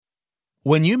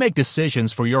When you make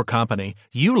decisions for your company,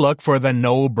 you look for the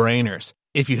no-brainers.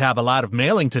 If you have a lot of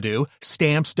mailing to do,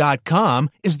 Stamps.com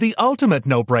is the ultimate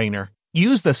no-brainer.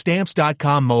 Use the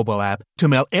Stamps.com mobile app to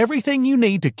mail everything you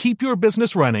need to keep your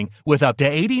business running with up to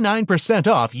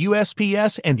 89% off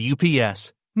USPS and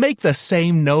UPS. Make the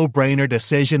same no-brainer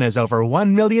decision as over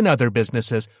 1 million other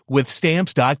businesses with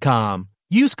Stamps.com.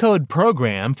 Use code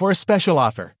PROGRAM for a special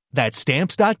offer. That's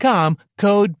Stamps.com,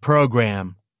 code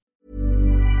PROGRAM.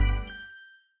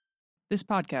 This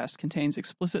podcast contains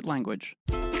explicit language.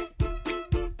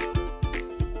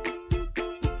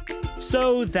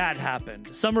 So that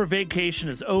happened. Summer vacation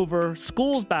is over,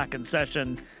 school's back in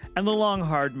session, and the long,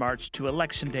 hard march to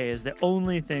Election Day is the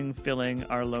only thing filling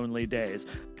our lonely days.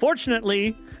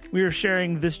 Fortunately, we are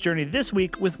sharing this journey this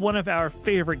week with one of our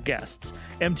favorite guests,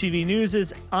 MTV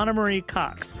News' Ana Marie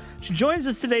Cox. She joins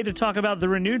us today to talk about the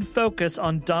renewed focus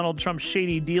on Donald Trump's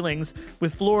shady dealings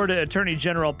with Florida Attorney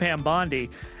General Pam Bondi.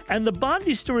 And the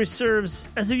Bondi story serves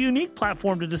as a unique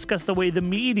platform to discuss the way the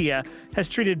media has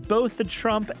treated both the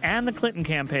Trump and the Clinton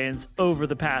campaigns over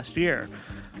the past year.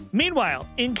 Meanwhile,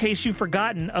 in case you've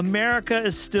forgotten, America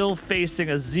is still facing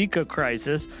a Zika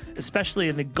crisis, especially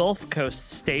in the Gulf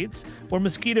Coast states, where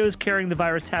mosquitoes carrying the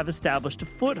virus have established a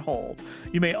foothold.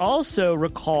 You may also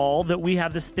recall that we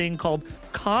have this thing called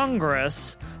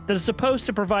Congress that is supposed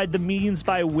to provide the means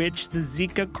by which the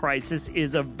Zika crisis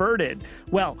is averted.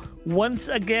 Well, once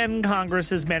again, Congress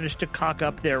has managed to cock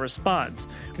up their response.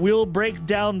 We'll break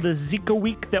down the Zika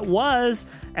week that was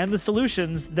and the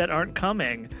solutions that aren't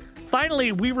coming.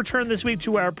 Finally, we return this week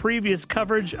to our previous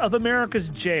coverage of America's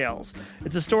jails.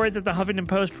 It's a story that the Huffington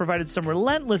Post provided some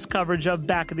relentless coverage of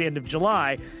back at the end of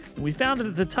July. And we found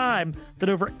at the time that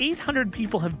over 800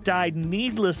 people have died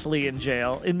needlessly in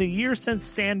jail in the year since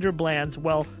Sandra Bland's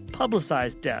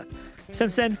well-publicized death.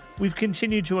 Since then, we've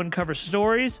continued to uncover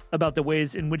stories about the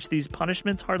ways in which these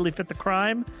punishments hardly fit the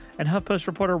crime, and HuffPost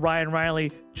reporter Ryan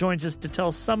Riley joins us to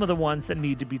tell some of the ones that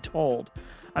need to be told.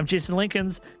 I'm Jason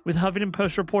Linkins with Huffington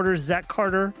Post reporters Zach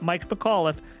Carter, Mike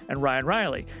McAuliffe, and Ryan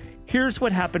Riley. Here's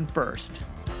what happened first.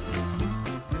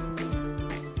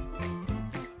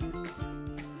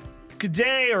 Good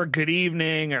day or good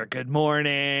evening or good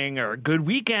morning or good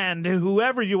weekend to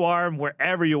whoever you are and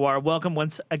wherever you are. Welcome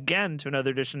once again to another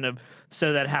edition of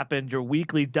So That Happened, your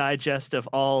weekly digest of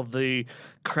all the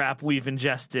crap we've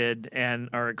ingested and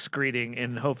are excreting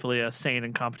in hopefully a sane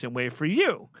and competent way for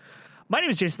you. My name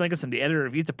is Jason Linkins. I'm the editor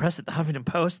of Eat the Press at the Huffington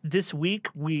Post. This week,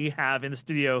 we have in the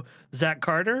studio Zach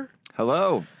Carter.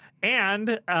 Hello.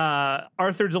 And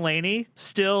Arthur Delaney,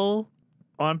 still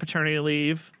on paternity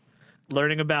leave,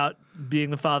 learning about being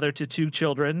the father to 2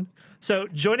 children. So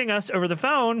joining us over the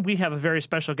phone, we have a very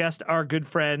special guest, our good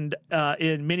friend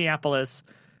in Minneapolis,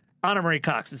 Ana Marie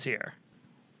Cox is here.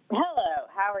 Hello.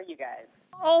 How are you guys?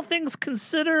 All things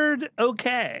considered,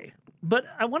 okay. But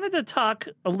I wanted to talk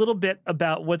a little bit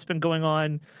about what's been going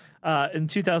on in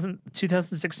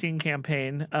 2016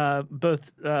 campaign,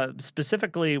 both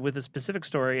specifically with a specific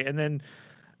story, and then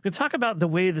we can talk about the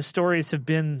way the stories have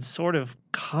been sort of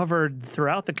covered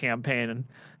throughout the campaign,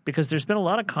 because there's been a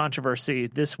lot of controversy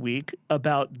this week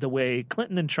about the way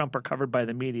Clinton and Trump are covered by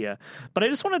the media. But I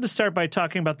just wanted to start by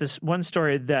talking about this one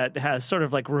story that has sort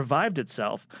of like revived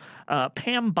itself.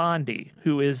 Pam Bondi,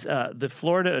 who is the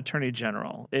Florida Attorney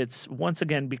General. It's once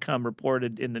again become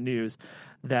reported in the news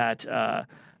that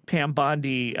Pam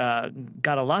Bondi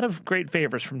got a lot of great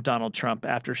favors from Donald Trump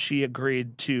after she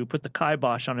agreed to put the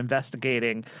kibosh on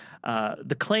investigating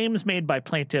the claims made by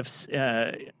plaintiffs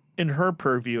in her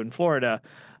purview in Florida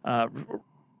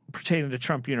pertaining to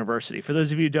Trump University. For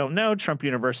those of you who don't know, Trump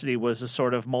University was a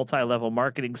sort of multi-level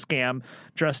marketing scam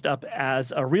dressed up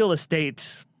as a real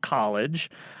estate college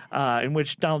in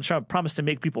which Donald Trump promised to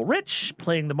make people rich,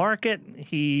 playing the market.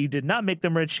 He did not make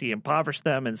them rich. He impoverished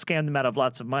them and scammed them out of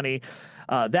lots of money.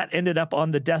 That ended up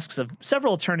on the desks of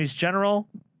several attorneys general,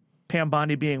 Pam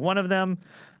Bondi being one of them.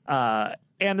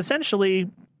 And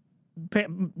essentially,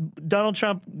 Donald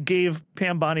Trump gave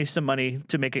Pam Bondi some money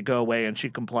to make it go away, and she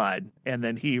complied. And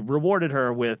then he rewarded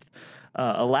her with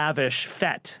a lavish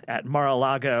fete at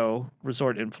Mar-a-Lago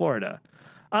Resort in Florida.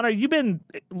 Ana, you've been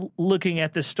looking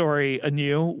at this story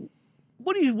anew.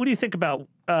 What do you think about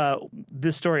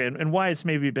this story and why it's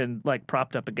maybe been like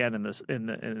propped up again in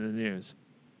the news?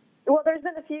 Well, there's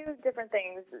been a few different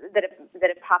things that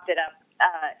have popped it up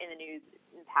in the news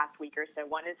in the past week or so.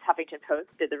 One is Huffington Post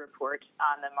did the report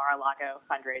on the Mar-a-Lago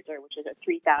fundraiser, which is a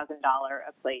 $3,000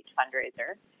 a plate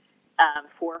fundraiser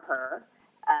for her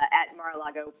at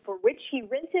Mar-a-Lago, for which he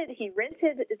rented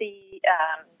the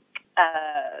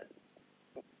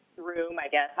room, I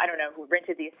guess, I don't know, who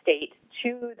rented the estate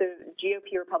to the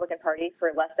GOP Republican Party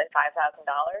for less than $5,000.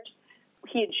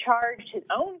 He had charged his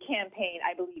own campaign,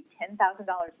 I believe, $10,000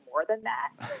 more than that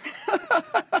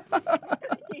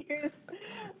use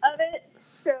of it.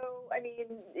 So, I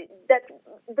mean, that's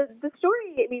the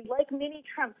story, I mean, like many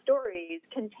Trump stories,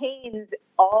 contains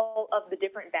all of the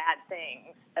different bad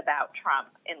things about Trump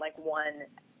in like one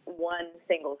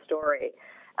single story.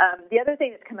 The other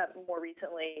thing that's come up more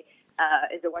recently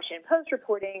is the Washington Post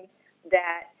reporting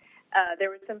that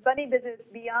there was some funny business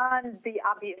beyond the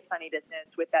obvious funny business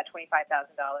with that $25,000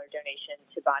 donation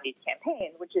to Bondi's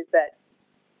campaign, which is that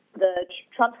the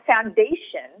Trump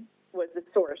Foundation was the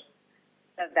source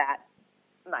of that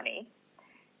money.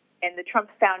 And the Trump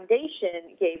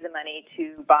Foundation gave the money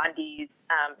to Bondi's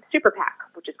super PAC,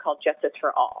 which is called Justice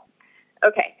for All.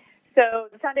 Okay, so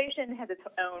the foundation has its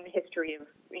own history of,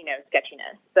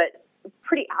 sketchiness, but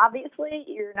pretty obviously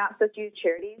you're not supposed to use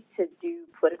charities to do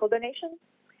political donations.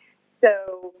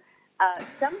 So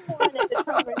someone at the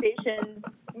Trump Foundation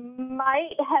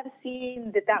might have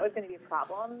seen that was going to be a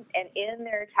problem, and in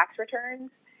their tax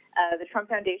returns, the Trump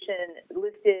Foundation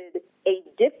listed a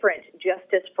different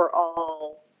Justice for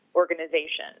All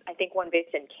organization, I think one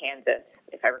based in Kansas,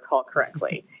 if I recall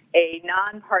correctly. A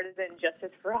nonpartisan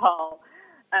Justice for All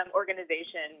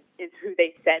organization is who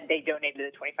they said they donated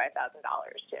the $25,000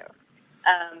 to.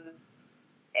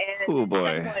 Oh,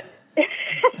 boy.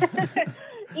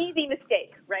 Easy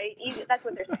mistake, right? Easy, that's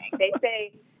what they're saying.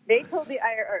 They told the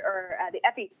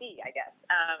FEC, I guess,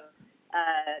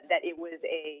 that it was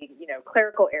a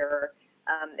clerical error,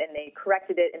 and they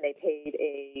corrected it and they paid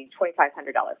a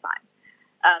 $2,500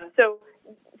 fine.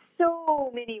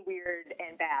 So many weird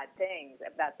and bad things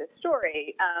about this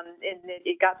story, and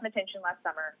it got some attention last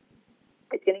summer.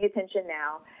 It's getting attention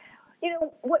now.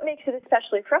 What makes it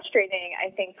especially frustrating, I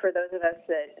think, for those of us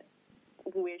that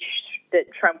wish that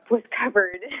Trump was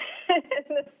covered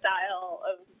in the style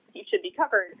of he should be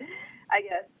covered, I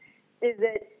guess, is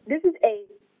that this is a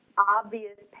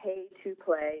obvious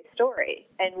pay-to-play story.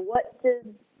 And what does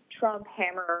Trump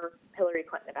hammer Hillary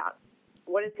Clinton about?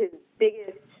 What is his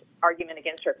biggest argument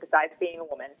against her besides being a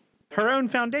woman? Her own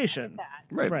foundation.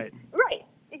 Right. Right,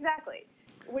 exactly.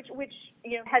 Which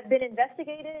has been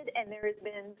investigated, and there has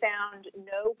been found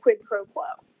no quid pro quo,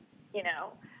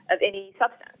 of any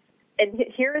substance. And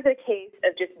here is a case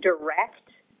of just direct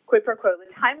quid pro quo. The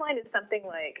timeline is something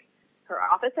like her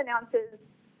office announces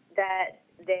that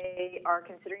they are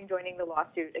considering joining the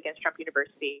lawsuit against Trump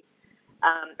University.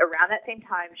 Around that same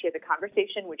time, she has a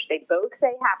conversation, which they both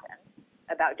say happened,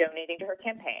 about donating to her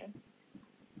campaign.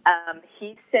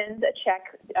 He sends a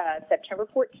check, September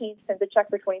 14th, sends a check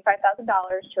for $25,000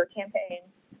 to her campaign.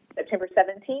 September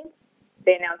 17th,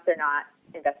 they announce they're not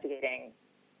investigating.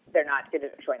 They're not going to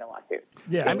join the lawsuit.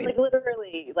 Yeah, I mean,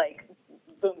 literally,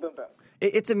 boom, boom, boom.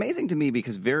 It's amazing to me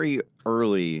because very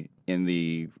early in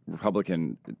the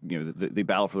Republican, the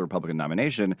battle for the Republican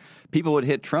nomination, people would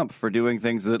hit Trump for doing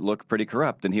things that look pretty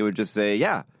corrupt, and he would just say,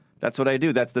 "Yeah, that's what I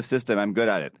do. That's the system. I'm good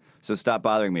at it. So stop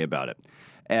bothering me about it."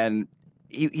 And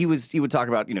he would talk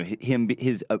about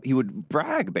he would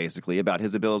brag basically about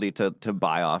his ability to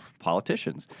buy off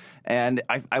politicians, and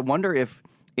I wonder if,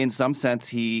 in some sense,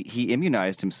 he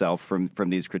immunized himself from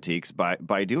these critiques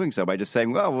by doing so, by just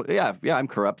saying, well, yeah, I'm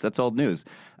corrupt. That's old news.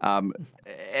 I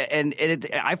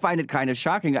find it kind of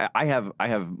shocking. I have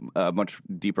much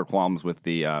deeper qualms with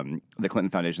the Clinton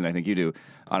Foundation than I think you do,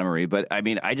 Anna Marie. But I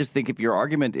mean, I just think if your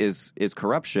argument is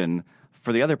corruption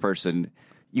for the other person,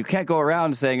 you can't go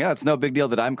around saying, oh, it's no big deal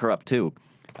that I'm corrupt too.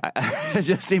 It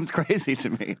just seems crazy to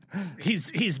me.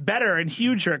 He's better and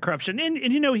huger at corruption. And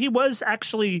he was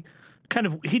actually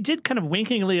he did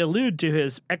winkingly allude to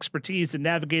his expertise in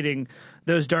navigating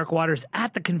those dark waters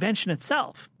at the convention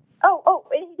itself. Oh,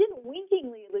 and he didn't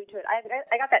winkingly allude to it.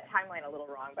 I got that timeline a little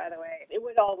wrong, by the way. It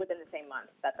was all within the same month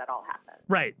that all happened.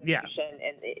 Right, yeah.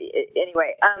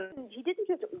 Anyway, he didn't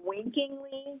just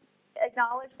winkingly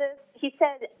acknowledge this. He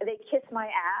said, they kiss my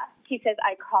ass. He says,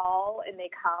 I call and they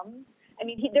come. I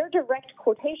mean, they're direct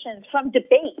quotations from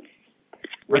debates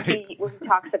where he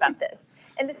talks about this.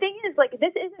 And the thing is,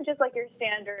 this isn't just your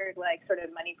standard, sort of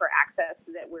money for access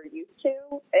that we're used to,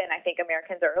 and I think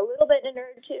Americans are a little bit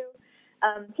inured to.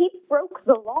 He broke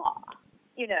the law,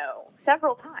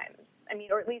 several times. I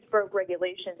mean, or at least broke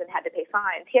regulations and had to pay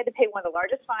fines. He had to pay one of the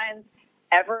largest fines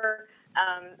ever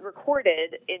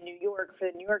recorded in New York for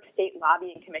the New York State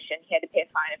Lobbying Commission. He had to pay a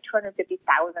fine of $250,000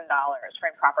 for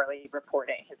improperly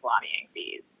reporting his lobbying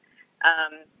fees.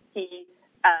 He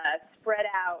spread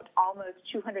out almost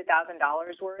 $200,000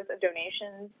 worth of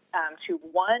donations to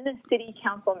one city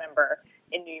council member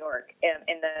in New York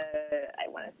in the, I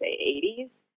want to say, 80s.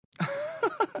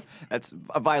 That's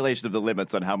a violation of the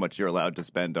limits on how much you're allowed to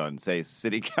spend on, say,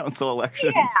 city council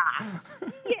elections.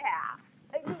 Yeah.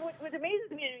 What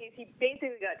amazes me is he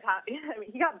basically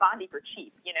he got Bondi for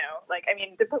cheap, you know? Like, I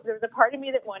mean, there's a part of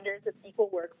me that wonders if equal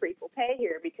work for equal pay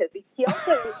here, because he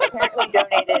also apparently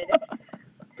donated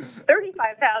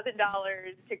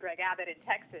 $35,000 to Greg Abbott in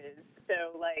Texas.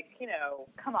 So, like, you know,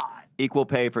 come on. Equal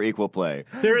pay for equal play.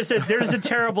 There is a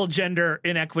terrible gender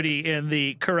inequity in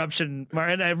the corruption,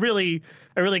 and I really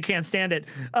can't stand it.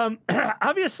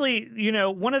 Obviously, you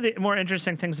know, one of the more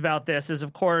interesting things about this is,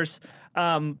 of course,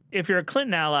 if you're a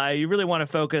Clinton ally, you really want to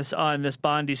focus on this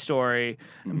Bondi story,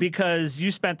 because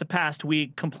you spent the past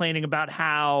week complaining about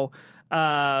how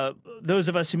those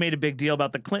of us who made a big deal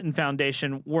about the Clinton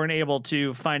Foundation weren't able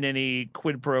to find any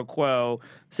quid pro quo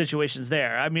situations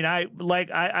there. I mean, I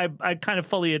kind of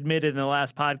fully admitted in the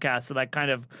last podcast that I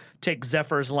kind of take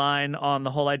Zephyr's line on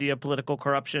the whole idea of political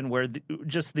corruption, where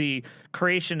just the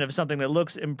creation of something that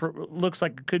looks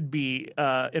like it could be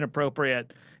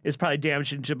inappropriate is probably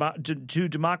damaging to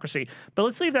democracy. But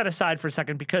let's leave that aside for a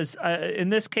second, because in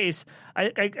this case,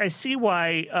 I see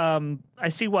why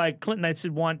Clintonites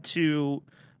would want to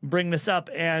bring this up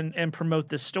and promote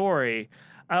this story.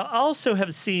 I also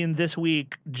have seen this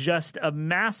week just a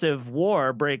massive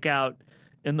war break out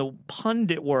in the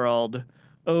pundit world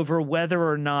over whether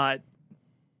or not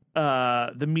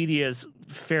the media is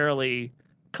fairly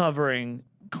covering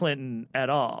Clinton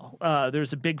at all.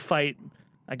 There's a big fight,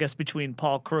 I guess, between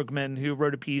Paul Krugman, who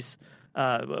wrote a piece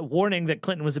warning that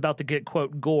Clinton was about to get,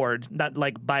 quote, gored, not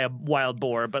like by a wild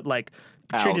boar, but like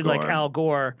treated like Al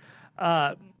Gore.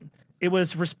 It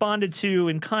was responded to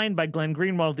in kind by Glenn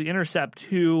Greenwald of The Intercept,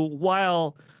 who,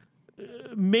 while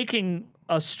making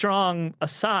a strong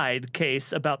aside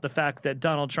case about the fact that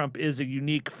Donald Trump is a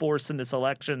unique force in this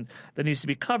election that needs to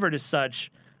be covered as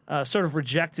such, sort of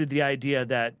rejected the idea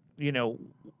that, you know,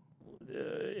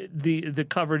 the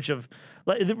coverage of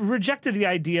rejected the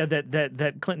idea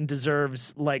that Clinton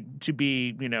deserves, like, to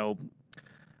be, you know,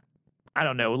 I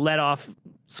don't know, let off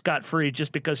scot-free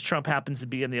just because Trump happens to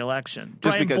be in the election.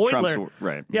 Just because Trump's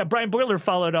right. Yeah, Brian Boitler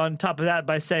followed on top of that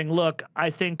by saying, look, I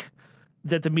think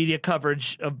that the media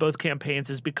coverage of both campaigns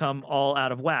has become all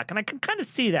out of whack. And I can kind of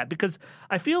see that, because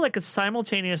I feel like it's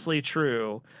simultaneously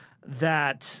true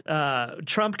that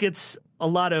Trump gets a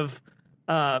lot of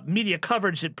media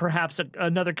coverage that perhaps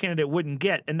another candidate wouldn't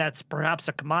get, and that's perhaps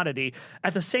a commodity.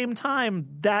 At the same time,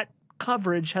 that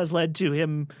coverage has led to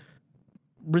him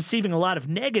receiving a lot of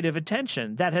negative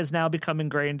attention that has now become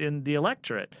ingrained in the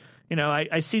electorate. You know,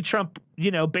 I see Trump,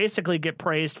 you know, basically get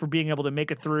praised for being able to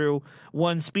make it through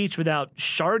one speech without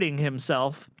sharding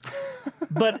himself.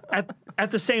 But at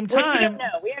the same time,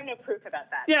 we have no proof about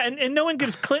that. Yeah, and no one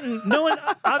gives Clinton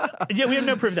we have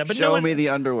no proof of that. But Show me the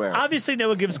underwear. Obviously, no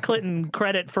one gives Clinton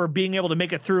credit for being able to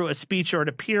make it through a speech or an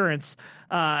appearance.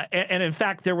 And in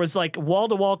fact, there was like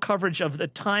wall-to-wall coverage of the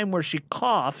time where she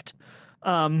coughed,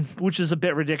 which is a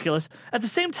bit ridiculous. At the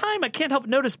same time, I can't help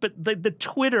notice, but the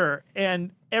Twitter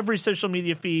and every social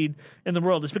media feed in the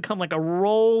world has become like a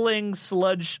rolling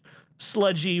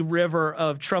sludgy river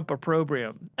of Trump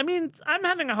opprobrium. I mean, I'm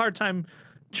having a hard time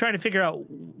trying to figure out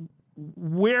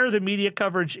where the media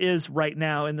coverage is right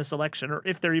now in this election, or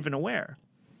if they're even aware.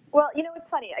 Well, you know, it's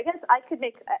funny. I guess I could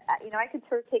I could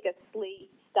sort of take a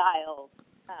Slate-style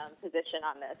position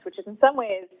on this, which is in some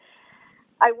ways,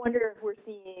 I wonder if we're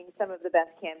seeing some of the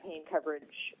best campaign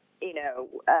coverage, you know,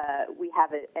 we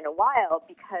have it in a while,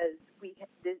 because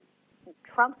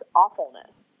Trump's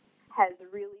awfulness has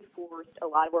really forced a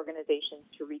lot of organizations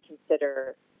to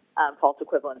reconsider false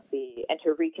equivalency and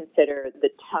to reconsider the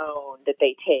tone that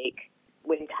they take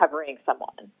when covering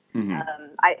someone. Mm-hmm.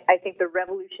 I think the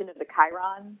revolution of the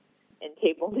chyron in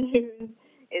cable news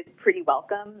is pretty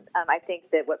welcome. I think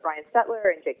that what Brian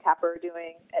Stetler and Jake Tapper are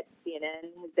doing at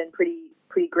CNN has been pretty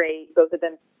great. Both of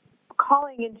them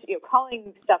calling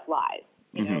stuff lies,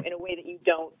 you know, in a way that you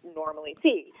don't normally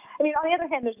see. I mean, on the other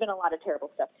hand, there's been a lot of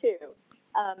terrible stuff too.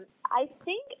 I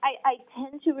think I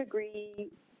tend to agree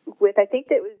with, I think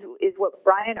that is what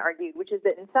Brian argued, which is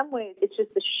that in some ways it's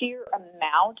just the sheer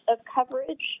amount of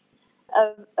coverage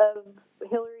of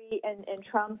Hillary and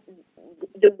Trump,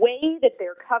 the way that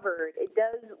they're covered, it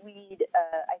does lead,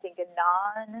 I think, a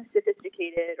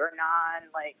non-sophisticated or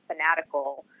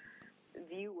non-fanatical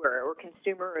viewer or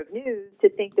consumer of news to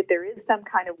think that there is some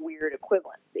kind of weird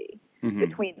equivalency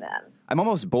between them. I'm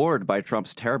almost bored by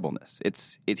Trump's terribleness.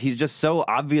 He's just so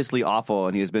obviously awful,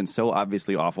 and he has been so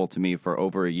obviously awful to me for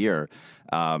over a year,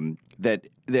 that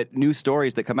that new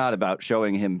stories that come out about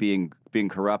showing him being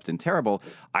corrupt and terrible,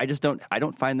 I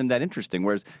don't find them that interesting.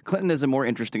 Whereas Clinton is a more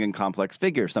interesting and complex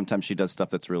figure. Sometimes she does stuff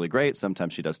that's really great.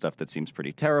 Sometimes she does stuff that seems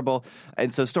pretty terrible.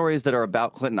 And so stories that are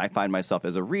about Clinton, I find myself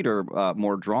as a reader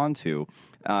more drawn to.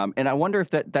 And I wonder if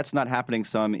that's not happening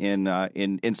some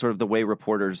in sort of the way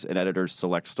reporters and editors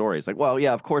select stories. Like, well,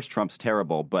 yeah, of course Trump's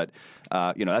terrible, but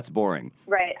that's boring.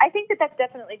 Right. I think that's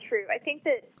definitely true. I think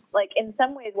that, like, in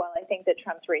some ways, while I think that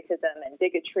Trump's racism and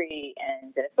bigotry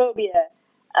and xenophobia,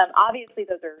 obviously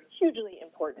those are hugely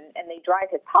important and they drive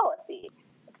his policy,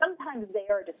 sometimes they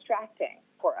are distracting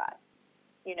for us.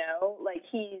 Like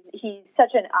he's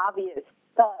such an obvious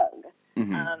thug.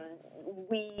 Mm-hmm.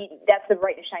 That's the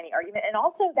bright and shiny argument, and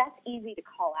also that's easy to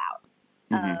call out.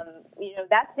 Mm-hmm.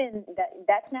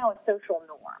 That's now a social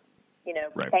norm.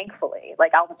 Right. Thankfully,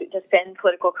 like I'll defend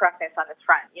political correctness on this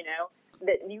front.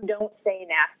 That you don't say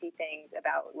nasty things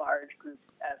about large groups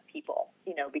of people,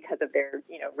 because of their,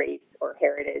 race or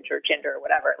heritage or gender or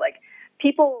whatever. Like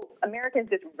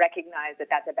Americans just recognize that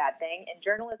that's a bad thing, and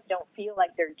journalists don't feel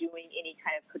like they're doing any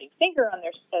kind of putting a finger on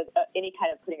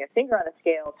the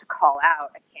scale to call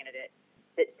out a candidate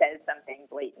that says something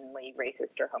blatantly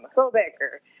racist or homophobic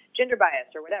or gender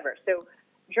biased or whatever. So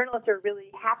journalists are really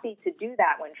happy to do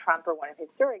that when Trump or one of his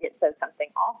surrogates says something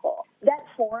awful. That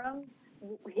forum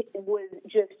was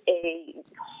just a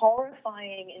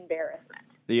horrifying embarrassment.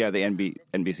 Yeah, the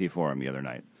NBC forum the other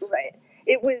night. Right.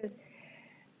 It was,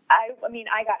 I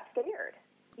got scared,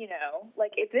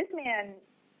 like if this man,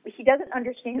 he doesn't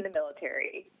understand the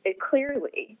military.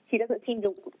 Clearly, he doesn't seem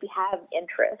to have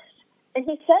interest. And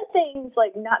he said things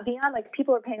like not beyond, like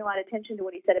people are paying a lot of attention to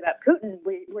what he said about Putin,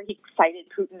 where he cited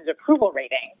Putin's approval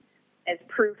rating as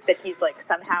proof that he's like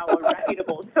somehow a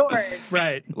reputable source.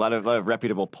 Right. A lot of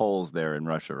reputable polls there in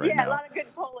Russia right now. Yeah, a lot of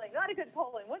good polling.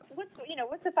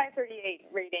 What's the 538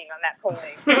 rating on that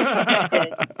polling?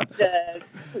 the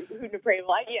Putin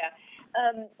approval.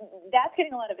 That's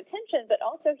getting a lot of attention, but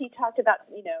also he talked about,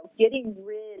 getting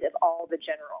rid of all the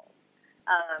generals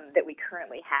that we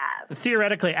currently have.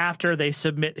 Theoretically, after they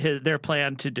submit their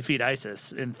plan to defeat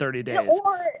ISIS in 30 days.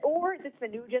 Or it's the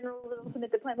new general that will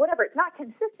submit the plan, whatever. It's not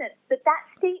consistent, but that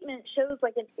statement shows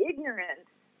like an ignorance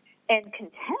and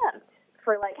contempt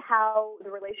for like how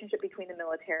the relationship between the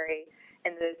military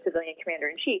and the civilian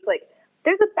commander-in-chief, like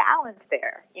there's a balance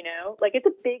there, Like it's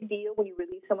a big deal when you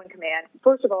release someone command.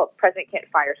 First of all, the president can't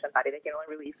fire somebody. They can only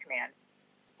relieve command.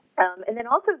 And then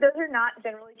also those are not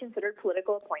generally considered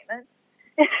political appointments.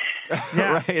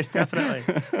 Yeah, right. Definitely.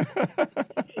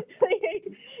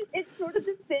 It's sort of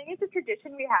this thing. It's a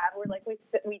tradition we have where, like,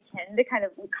 we tend to kind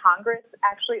of Congress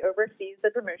actually oversees the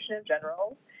promotion of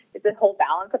generals. It's a whole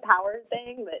balance of powers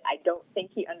thing that I don't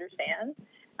think he understands.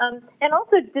 And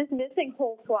also dismissing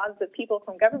whole swaths of people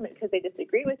from government because they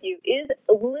disagree with you is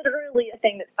literally a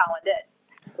thing that Stalin did.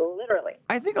 Literally.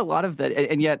 I think a lot of that,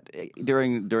 and yet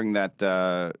during that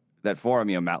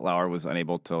forum, Matt Lauer was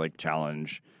unable to like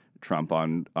challenge Trump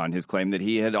on his claim that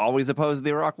he had always opposed the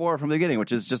Iraq War from the beginning,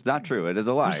 which is just not true. It is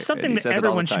a lie. It's something that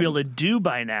everyone should be able to do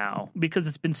by now because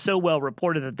it's been so well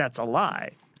reported that that's a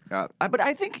lie. But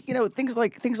I think things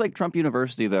like Trump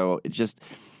University, though, it just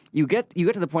you get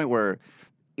to the point where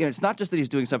it's not just that he's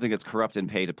doing something that's corrupt and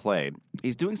pay to play.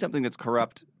 He's doing something that's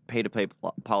corrupt, pay to play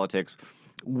politics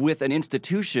with an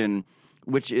institution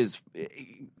which has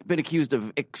been accused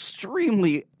of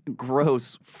extremely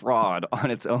gross fraud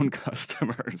on its own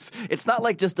customers. It's not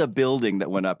like just a building that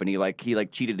went up and he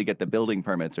cheated to get the building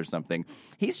permits or something.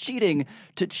 He's cheating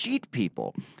to cheat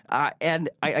people. And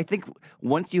I think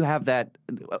once you have that,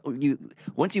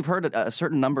 once you've heard a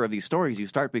certain number of these stories, you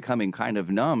start becoming kind of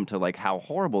numb to like how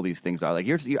horrible these things are. Like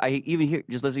I even hear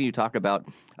just listening to you talk about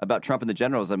Trump and the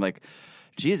generals, I'm like,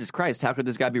 Jesus Christ, how could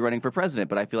this guy be running for president?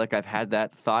 But I feel like I've had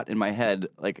that thought in my head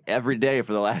like every day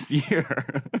for the last year.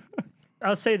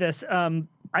 I'll say this.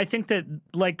 I think that,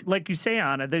 like you say,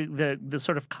 Anna, the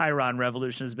sort of Chiron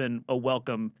revolution has been a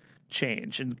welcome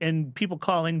change. And people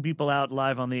calling people out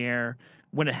live on the air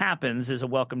when it happens is a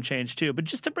welcome change, too. But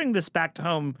just to bring this back to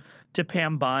home to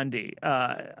Pam Bondi,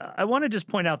 I want to just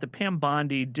point out that Pam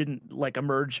Bondi didn't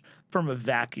emerge from a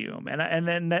vacuum. And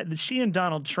then that she and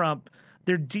Donald Trump,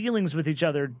 their dealings with each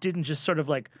other didn't just sort of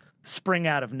spring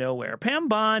out of nowhere. Pam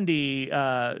Bondi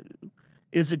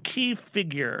is a key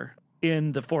figure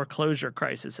in the foreclosure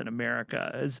crisis in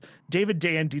America. As David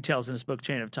Dayen details in his book,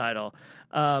 Chain of Title,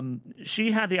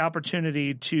 she had the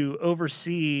opportunity to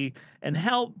oversee and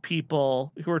help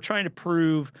people who are trying to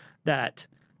prove that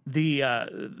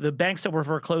the banks that were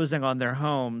foreclosing on their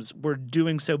homes were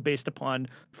doing so based upon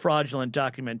fraudulent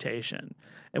documentation.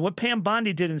 And what Pam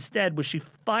Bondi did instead was she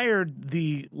fired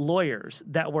the lawyers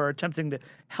that were attempting to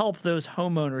help those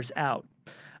homeowners out.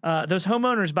 Those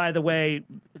homeowners, by the way,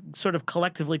 sort of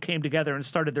collectively came together and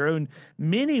started their own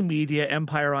mini media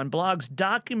empire on blogs,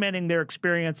 documenting their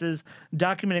experiences,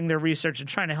 documenting their research, and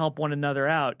trying to help one another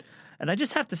out. And I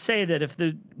just have to say that if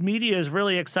the media is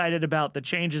really excited about the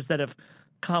changes that have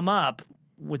come up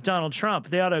with Donald Trump,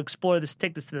 they ought to explore this,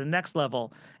 take this to the next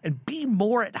level, and be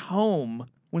more at home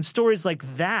when stories like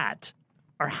that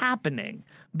are happening,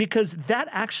 because that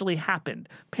actually happened.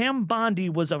 Pam Bondi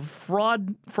was a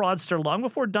fraudster long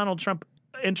before Donald Trump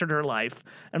entered her life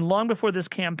and long before this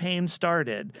campaign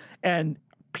started. And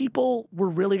people were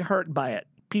really hurt by it.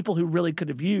 People who really could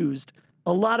have used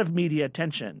a lot of media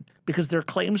attention because their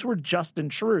claims were just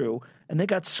and true, and they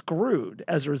got screwed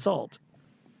as a result.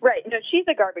 Right. No, she's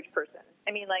a garbage person.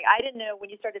 I mean, like, I didn't know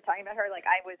when you started talking about her,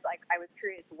 I was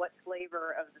curious what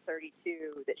flavor of the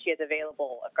 32 that she has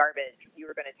available of garbage you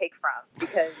were going to take from,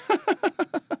 because,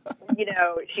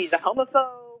 she's a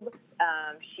homophobe.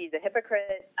 She's a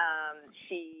hypocrite.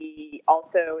 She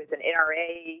also is an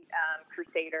NRA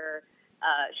crusader.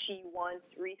 She once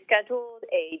rescheduled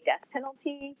a death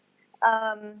penalty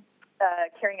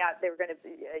carrying out, they were going to,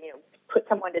 put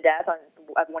someone to death on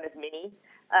one of many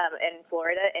in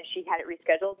Florida, and she had it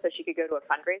rescheduled so she could go to a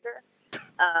fundraiser.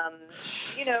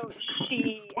 She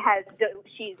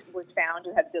was found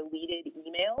to have deleted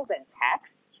emails and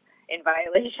texts in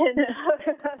violation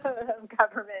of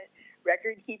government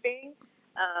record keeping.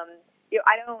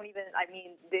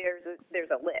 There's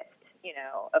a list,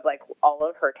 of like all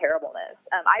of her terribleness.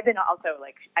 I've been also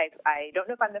like, I don't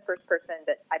know if I'm the first person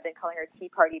that I've been calling her Tea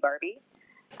Party Barbie.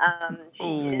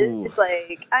 She is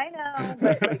like, I know,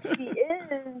 but like she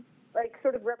is like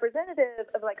sort of representative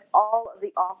of like all of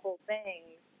the awful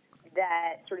things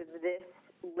that sort of this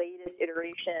latest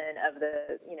iteration of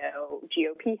the,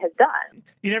 GOP has done.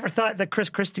 You never thought that Chris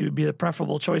Christie would be the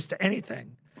preferable choice to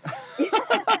anything.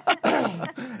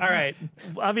 All right.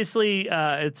 Obviously,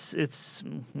 it's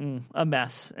a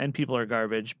mess and people are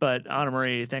garbage. But Anna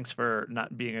Marie, thanks for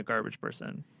not being a garbage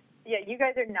person. Yeah, you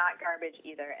guys are not garbage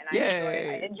either, and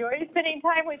I enjoy spending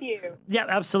time with you. Yeah,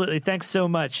 absolutely. Thanks so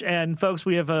much. And folks,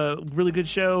 we have a really good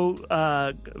show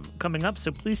coming up,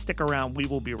 so please stick around. We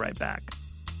will be right back.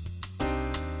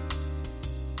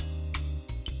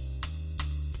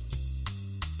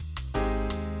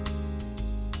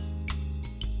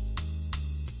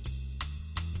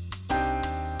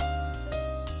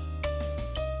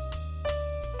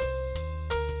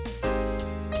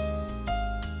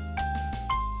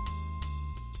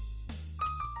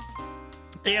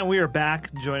 And we are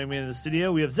back. Joining me in the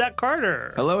studio, we have Zach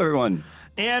Carter. Hello, everyone.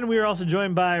 And we are also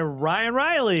joined by Ryan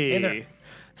Riley. Hey there.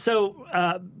 So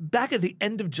back at the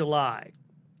end of July,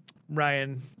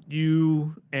 Ryan,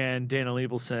 you and Dana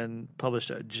Liebelson published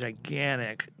a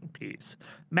gigantic piece,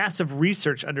 massive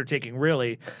research undertaking,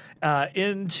 really,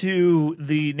 into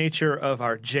the nature of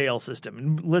our jail system.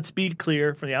 And let's be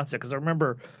clear from the outset, because I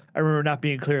remember not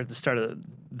being clear at the start of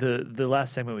the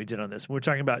last segment we did on this. We're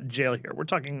talking about jail here. We're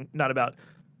talking not about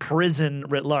prison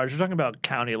writ large. We're talking about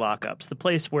county lockups, the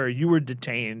place where you were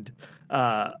detained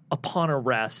upon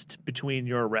arrest, between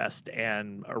your arrest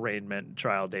and arraignment,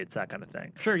 trial dates, that kind of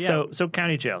thing. Sure, yeah. So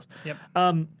county jails. Yep.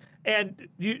 And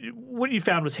what you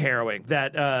found was harrowing,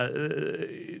 that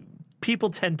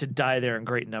people tend to die there in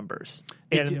great numbers,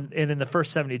 and in the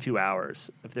first 72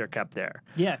 hours if they're kept there.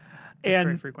 Yeah, it's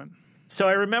very frequent. So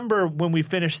I remember when we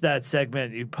finished that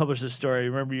segment, you published a story.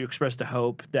 Remember, you expressed a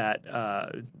hope that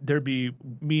there'd be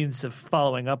means of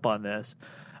following up on this.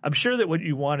 I'm sure that what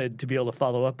you wanted to be able to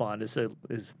follow up on is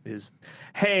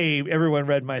hey, everyone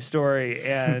read my story,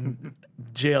 and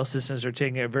jail systems are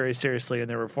taking it very seriously, and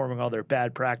they're reforming all their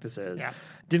bad practices. Yeah.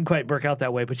 Didn't quite work out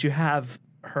that way, but you have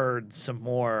heard some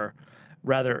more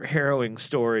rather harrowing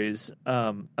stories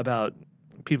about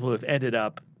people who have ended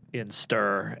up in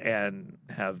stir and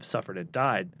have suffered and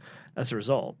died as a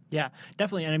result. Yeah,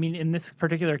 definitely. And I mean, in this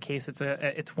particular case,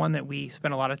 it's one that we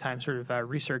spent a lot of time sort of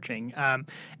researching.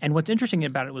 And what's interesting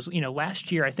about it was,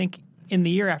 last year, I think in the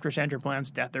year after Sandra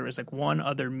Bland's death, there was like one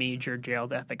other major jail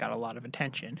death that got a lot of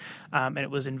attention. And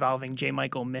it was involving J.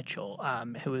 Michael Mitchell,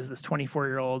 who was this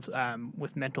 24-year-old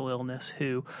with mental illness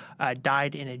who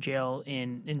died in a jail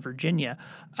in Virginia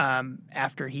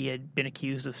after he had been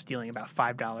accused of stealing about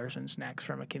 $5 in snacks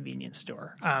from a convenience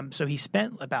store. So he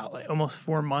spent about almost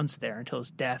 4 months there until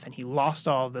his death, and he lost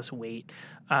all of this weight.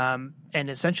 And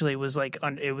essentially it was like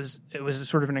it was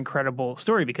sort of an incredible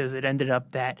story, because it ended up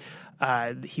that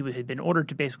he had been ordered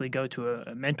to basically go to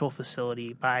a mental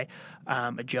facility by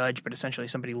a judge, but essentially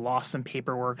somebody lost some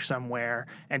paperwork somewhere,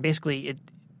 and basically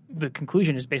the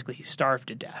conclusion is basically he starved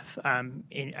to death.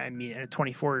 In a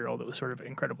 24-year-old, it was sort of an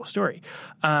incredible story.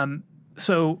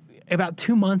 So about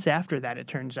 2 months after that, it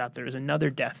turns out there was another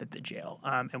death at the jail.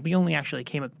 And we only actually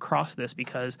came across this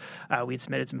because we had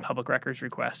submitted some public records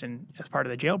requests, and as part of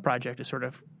the jail project to sort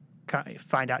of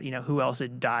find out, who else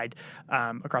had died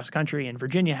across the country. And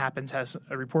Virginia has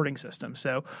a reporting system.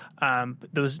 So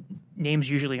those names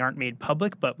usually aren't made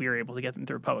public, but we were able to get them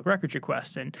through a public records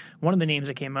request. And one of the names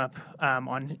that came up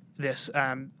on this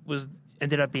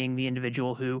ended up being the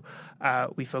individual who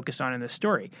we focused on in this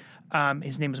story.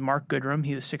 His name was Mark Goodrum.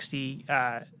 He was 60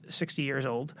 years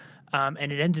old.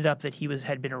 And it ended up that he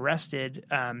had been arrested,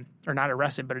 or not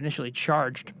arrested, but initially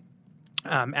charged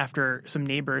after some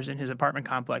neighbors in his apartment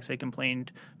complex had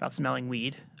complained about smelling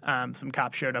weed. Some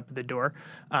cops showed up at the door,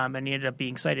 and he ended up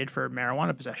being cited for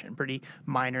marijuana possession, pretty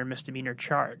minor misdemeanor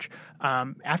charge.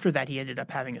 After that, he ended up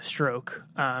having a stroke,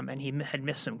 and he had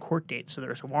missed some court dates, so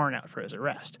there was a warrant out for his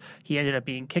arrest. He ended up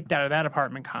being kicked out of that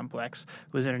apartment complex,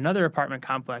 was in another apartment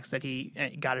complex that he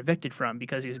got evicted from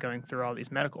because he was going through all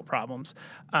these medical problems.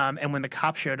 And when the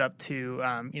cops showed up to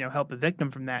help evict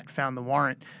him from that, found the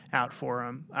warrant out for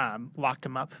him, locked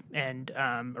him up, and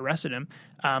arrested him.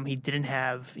 He didn't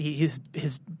have his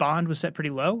bond was set pretty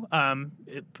low,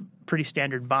 pretty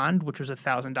standard bond, which was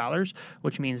 $1,000,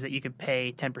 which means that you could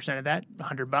pay 10% of that,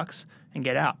 $100, and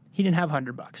get out. He didn't have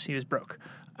 $100. He was broke.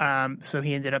 So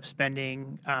he ended up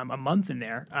spending a month in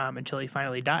there until he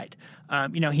finally died.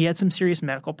 He had some serious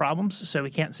medical problems, so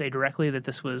we can't say directly that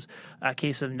this was a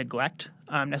case of neglect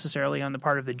necessarily on the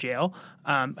part of the jail.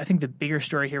 I think the bigger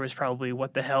story here was probably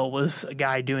what the hell was a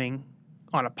guy doing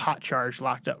on a pot charge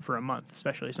locked up for a month,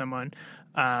 especially someone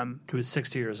who was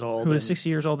 60 years old. Who was 60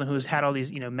 years old and who's had all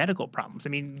these, medical problems. I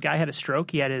mean, the guy had a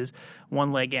stroke. He had his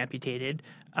one leg amputated.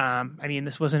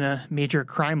 This wasn't a major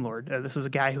crime lord. This was a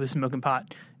guy who was smoking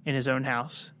pot in his own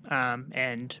house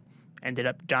and ended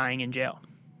up dying in jail.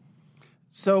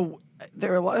 So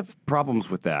there are a lot of problems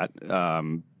with that.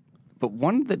 But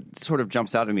one that sort of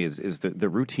jumps out at me is the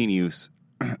routine use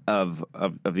of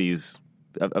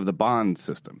the bond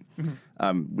system.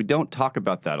 Mm-hmm. We don't talk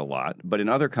about that a lot, but in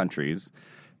other countries,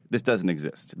 this doesn't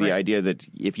exist. The idea that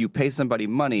if you pay somebody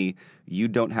money, you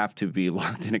don't have to be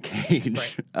locked in a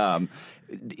cage. Right.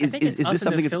 Is this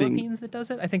something that's Philippines that does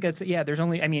it? I think there's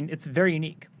only. It's very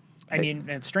unique. And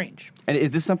it's strange. And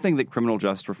is this something that criminal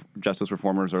justice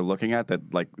reformers are looking at? That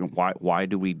why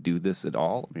do we do this at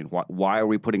all? I mean, why are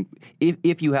we putting?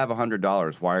 If you have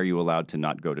 $100, why are you allowed to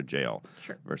not go to jail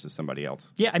versus somebody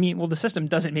else? Yeah, the system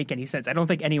doesn't make any sense. I don't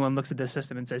think anyone looks at this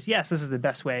system and says, yes, this is the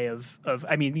best way of.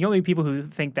 The only people who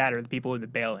think that are the people in the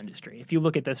bail industry. If you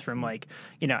look at this from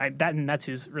that's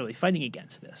who's really fighting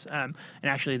against this. And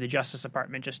actually, the Justice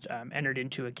Department just entered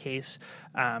into a case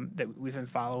that we've been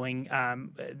following.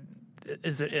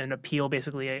 Is an appeal,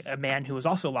 basically a man who was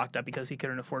also locked up because he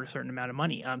couldn't afford a certain amount of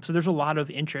money. So there's a lot of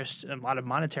interest, a lot of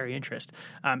monetary interest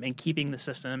in keeping the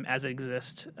system as it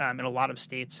exists in a lot of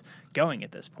states going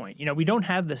at this point. We don't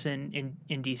have this in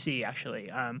D.C.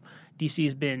 actually. D.C.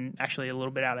 has been actually a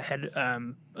little bit out ahead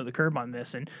of the curve on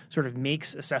this and sort of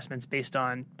makes assessments based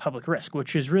on public risk,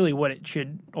 which is really what it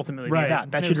should ultimately be about.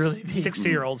 That should really be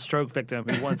 60-year-old stroke victim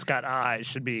who once got eyes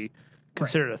should be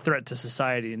considered a threat to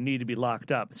society and need to be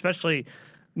locked up, especially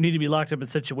need to be locked up in a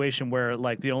situation where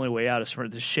the only way out is for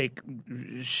it to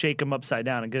shake him upside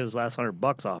down and get his last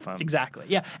 $100 off him. Exactly.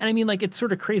 Yeah. And it's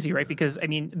sort of crazy, right? Because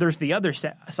there's the other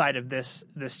side of this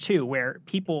too, where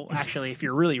people actually, if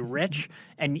you're really rich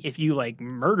and if you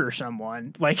murder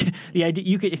someone, the idea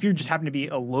you could, if you just happen to be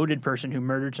a loaded person who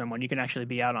murdered someone, you can actually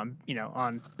be out on,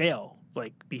 on bail.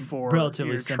 Before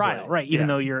relatively your simple trial, right? Even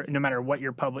though you're, no matter what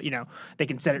your public, they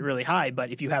can set it really high, but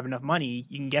if you have enough money,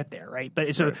 you can get there, right? But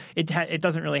it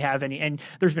doesn't really have any, and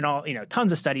there's been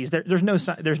tons of studies. There's no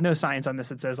science on this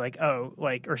that says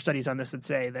or studies on this that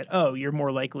say that you're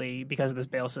more likely because of this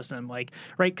bail system, right?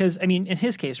 Because in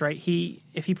his case, right,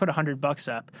 if he put $100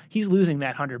 up, he's losing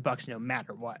that $100 no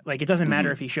matter what. It doesn't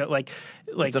matter if he showed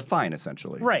it's a fine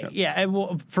essentially, right? Yeah,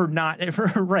 or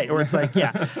it's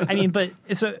but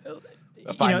so.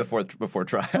 A fine before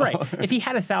trial. Right. If he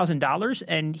had $1,000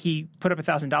 and he put up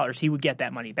 $1,000, he would get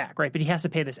that money back, right? But he has to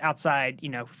pay this outside,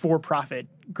 for-profit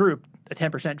group a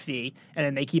 10% fee, and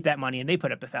then they keep that money and they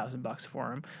put up $1,000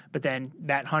 for him. But then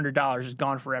that $100 is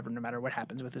gone forever, no matter what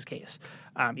happens with his case,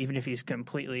 even if he's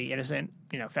completely innocent,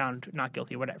 found not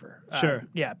guilty, whatever. Sure.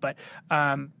 Yeah, but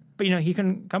But, he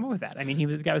couldn't come up with that. I mean,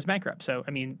 the guy was bankrupt. So,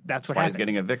 I mean, that's what Why happened. he's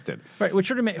getting evicted. Right, which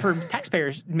sort of for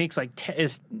taxpayers makes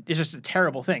is just a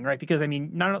terrible thing, right? Because I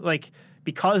mean, not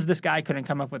because this guy couldn't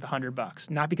come up with $100,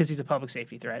 not because he's a public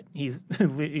safety threat. He's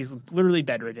literally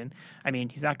bedridden. I mean,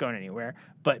 he's not going anywhere.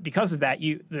 But because of that,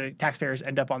 the taxpayers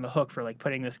end up on the hook for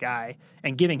putting this guy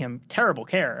and giving him terrible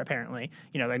care. Apparently,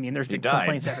 I mean, there's been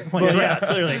complaints every point. Well, yeah,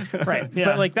 clearly, right.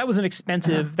 Yeah. But that was an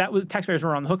expensive. Taxpayers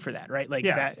were on the hook for that, right?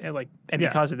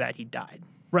 Because of that, he died.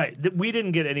 Right. We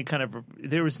didn't get any kind of –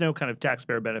 there was no kind of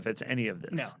taxpayer benefit to any of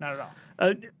this. No, not at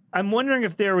all. I'm wondering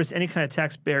if there was any kind of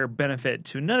taxpayer benefit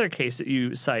to another case that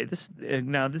you cite. This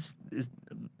is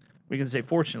 – we can say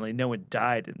fortunately no one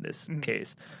died in this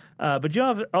case. But you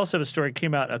also have a story that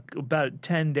came out about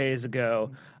 10 days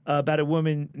ago about a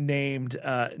woman named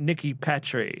Nikki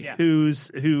Petrie who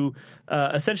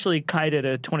essentially kited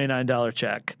a $29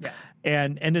 check. Yeah.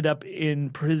 And ended up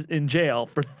in jail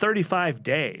for 35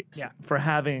 days for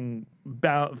having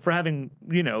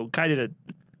kited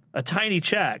a tiny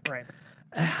check. Right.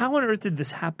 How on earth did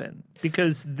this happen?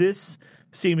 Because this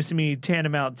seems to me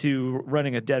tantamount to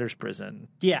running a debtor's prison.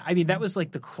 Yeah, I mean that was the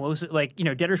closest.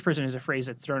 Debtor's prison is a phrase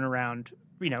that's thrown around.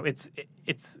 It's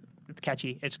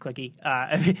catchy. It's clicky.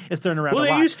 It's thrown around. Well,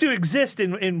 they used to exist they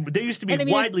used to be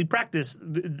widely practiced.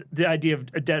 The idea of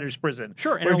a debtor's prison.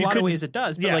 Sure, in a lot of ways it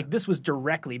does. But this was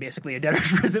directly, basically, a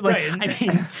debtor's prison. Right. I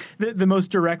mean, the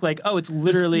most direct. It's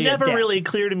literally. It's never really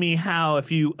clear to me how if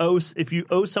you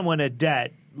owe someone a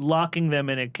debt, locking them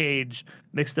in a cage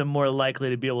makes them more likely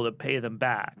to be able to pay them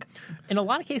back. In a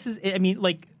lot of cases, I mean,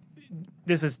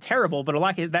 this is terrible, but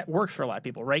that works for a lot of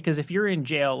people, right? Because if you're in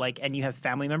jail, and you have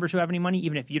family members who have any money,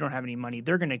 even if you don't have any money,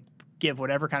 they're going to give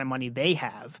whatever kind of money they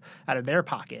have out of their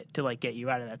pocket to get you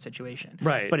out of that situation.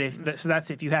 Right. But that's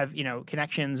if you have,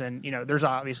 connections and, there's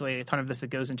obviously a ton of this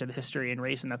that goes into the history and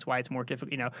race, and that's why it's more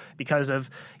difficult, because of,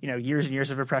 years and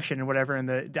years of oppression and whatever, and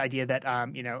the idea that,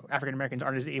 African Americans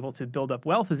aren't as able to build up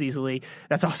wealth as easily.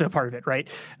 That's also part of it, right?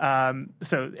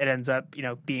 So it ends up,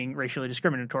 being racially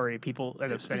discriminatory. People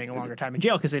end up spending a longer time in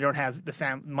jail because they don't have the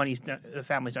families don't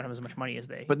have as much money as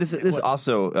they. But this is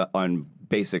also on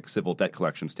basic civil debt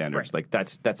collection standards. Right.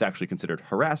 That's actually considered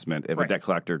harassment if a debt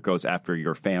collector goes after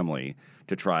your family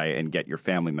to try and get your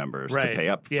family members to pay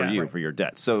up for you for your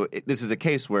debt. So this is a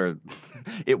case where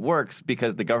it works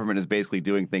because the government is basically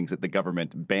doing things that the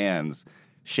government bans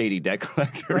shady debt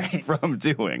collectors from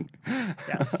doing.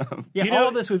 Yes.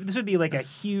 All this would be a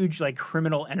huge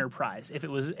criminal enterprise if it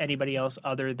was anybody else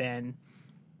other than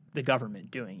the government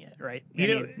doing it, right?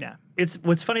 It's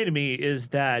what's funny to me is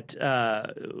that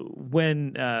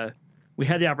when we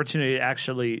had the opportunity to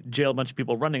actually jail a bunch of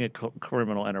people running a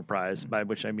criminal enterprise, by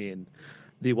which I mean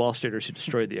the Wall Streeters who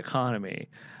destroyed the economy.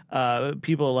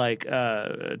 People like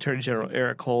Attorney General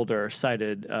Eric Holder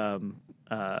cited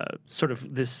sort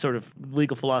of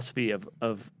legal philosophy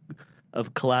of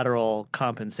collateral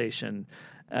compensation.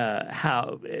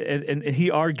 And he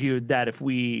argued that if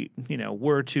we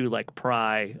were to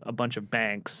pry a bunch of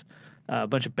banks, a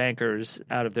bunch of bankers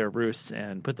out of their roosts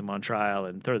and put them on trial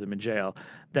and throw them in jail,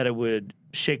 that it would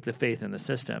shake the faith in the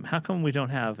system. How come we don't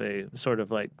have a sort of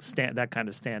that kind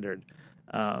of standard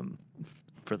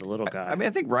for the little guy? I mean,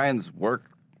 I think Ryan's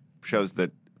work shows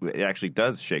that it actually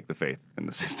does shake the faith in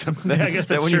the system. That, I guess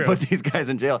that's when true. You put these guys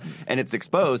in jail and it's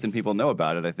exposed and people know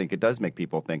about it, I think it does make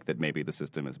people think that maybe the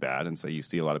system is bad. And so you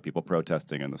see a lot of people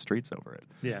protesting in the streets over it.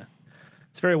 Yeah.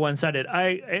 It's very one-sided.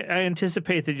 I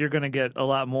anticipate that you're going to get a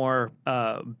lot more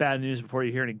bad news before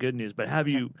you hear any good news. But have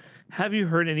you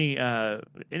heard any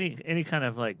kind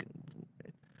of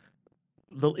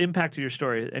the impact of your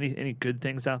story? Any good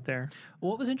things out there?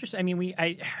 Well, it was interesting. I mean,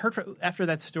 I heard after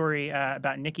that story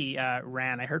about Nikki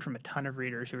ran. I heard from a ton of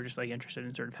readers who were just interested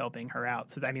in sort of helping her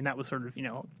out. So I mean, that was sort of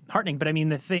heartening. But I mean,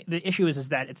 the issue is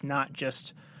that it's not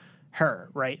just her,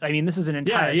 right? I mean, this is an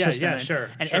entire system. Yeah, sure.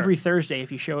 And every Thursday, if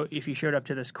you showed up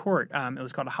to this court, it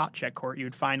was called a hot check court. You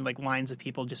would find lines of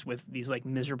people just with these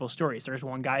miserable stories. There's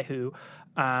one guy who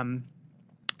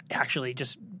actually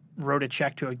just wrote a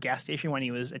check to a gas station when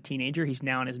he was a teenager. He's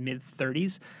now in his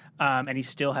mid-30s, and he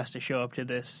still has to show up to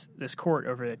this court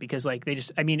over it because they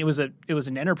just. I mean, it was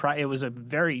an enterprise. It was a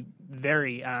very,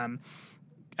 very.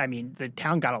 I mean, the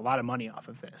town got a lot of money off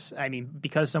of this. I mean,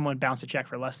 because someone bounced a check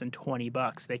for less than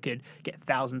 $20, they could get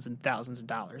thousands and thousands of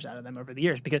dollars out of them over the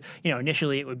years. Because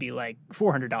initially it would be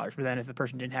 $400, but then if the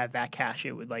person didn't have that cash,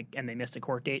 it would and they missed a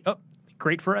court date. Oh,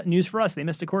 great news for us! They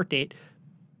missed a court date.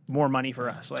 More money for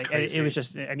us. It was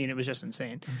just. I mean, it was just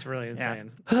insane. It's really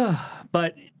insane. Yeah.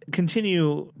 But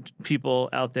continue, people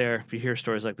out there. If you hear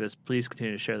stories like this, please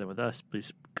continue to share them with us.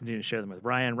 Please continue to share them with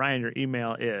Ryan. Ryan, your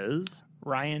email is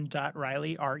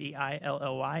Ryan.Riley, REILLY,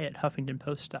 at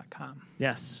HuffingtonPost.com.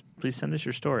 Yes, please send us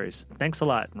your stories. Thanks a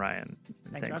lot, Ryan.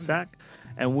 Thanks, Zach.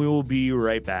 And we will be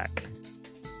right back.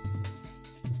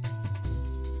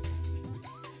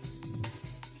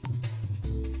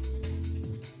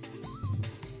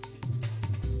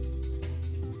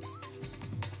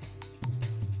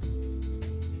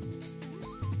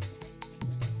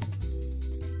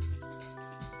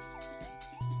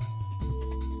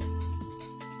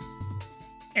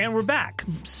 And we're back.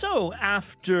 So,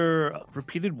 after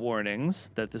repeated warnings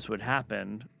that this would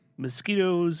happen,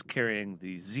 mosquitoes carrying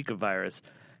the Zika virus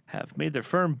have made their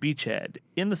firm beachhead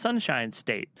in the Sunshine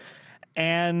State.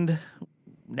 And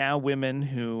now women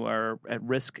who are at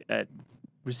risk at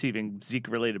receiving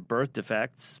Zika-related birth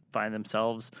defects find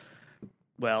themselves,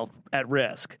 well, at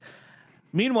risk.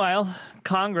 Meanwhile,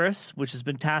 Congress, which has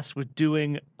been tasked with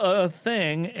doing a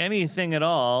thing, anything at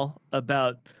all,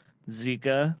 about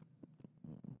Zika,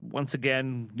 once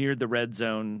again neared the red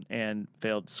zone and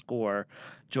failed to score.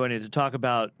 Joining to talk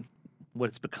about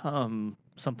what's become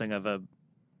something of a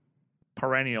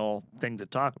perennial thing to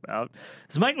talk about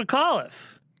is Mike McAuliffe.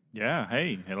 Yeah,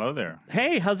 hey, hello there.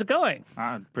 Hey, how's it going?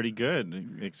 Pretty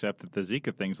good, except that the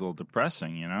Zika thing's a little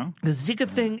depressing, you know? The Zika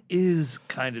thing is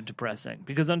kind of depressing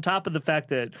because on top of the fact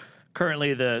that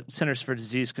currently the Centers for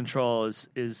Disease Control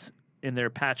is in their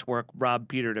patchwork rob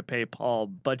Peter to pay Paul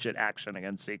budget action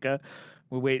against Zika,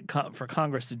 we wait for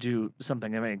Congress to do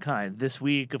something of any kind. This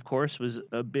week, of course, was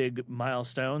a big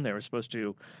milestone. They were supposed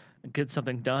to get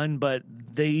something done, but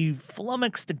they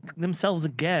flummoxed themselves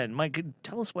again. Mike,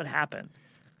 tell us what happened.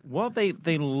 Well, they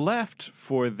left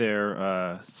for their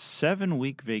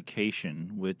 7-week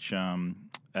vacation, which,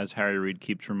 as Harry Reid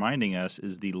keeps reminding us,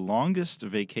 is the longest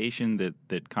vacation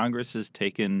that Congress has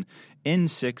taken in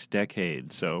 6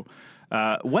 decades. So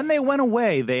when they went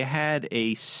away, they had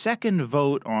a second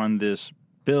vote on this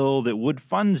bill that would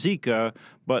fund Zika,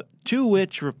 but to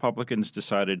which Republicans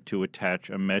decided to attach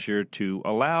a measure to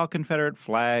allow Confederate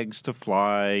flags to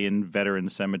fly in veteran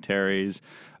cemeteries,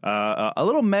 a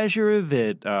little measure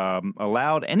that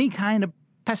allowed any kind of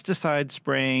pesticide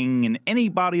spraying in any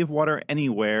body of water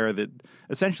anywhere, that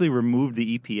essentially removed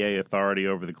the EPA authority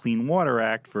over the Clean Water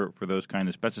Act for those kind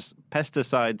of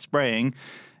pesticide spraying.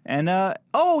 And,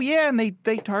 and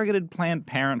they targeted Planned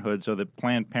Parenthood so that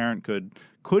Planned Parenthood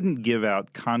couldn't give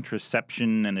out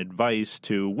contraception and advice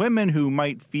to women who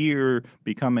might fear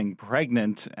becoming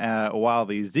pregnant while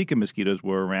these Zika mosquitoes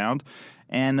were around.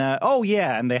 And,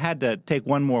 and they had to take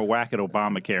one more whack at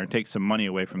Obamacare and take some money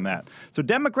away from that. So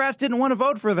Democrats didn't want to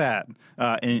vote for that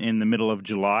in the middle of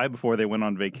July before they went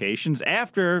on vacations,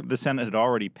 after the Senate had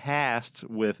already passed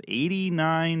with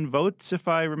 89 votes, if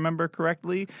I remember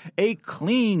correctly, a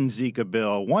clean Zika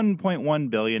bill, $1.1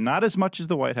 billion, not as much as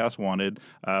the White House wanted,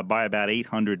 by about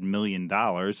 $800 million.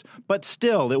 But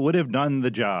still, it would have done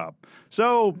the job.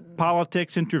 So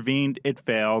politics intervened. It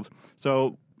failed.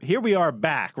 So here we are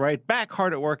back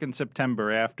hard at work in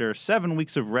September after 7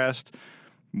 weeks of rest.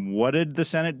 What did the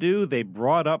Senate do? They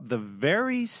brought up the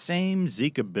very same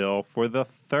Zika bill for the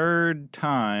third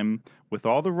time with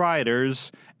all the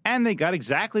riders, and they got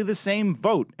exactly the same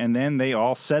vote. And then they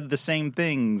all said the same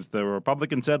things. The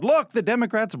Republicans said, look, the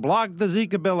Democrats blocked the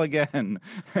Zika bill again.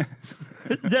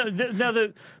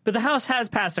 But the House has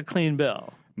passed a clean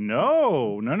bill.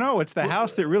 No. It's the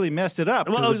House that really messed it up.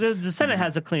 Well, the Senate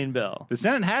has a clean bill. The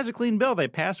Senate has a clean bill. They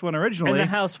passed one originally. And the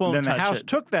House won't touch it. Then the House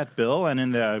took that bill,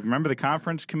 and remember the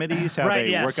conference committees, how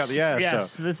they work out the...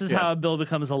 Yes, this is how a bill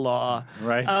becomes a law.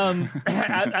 Right.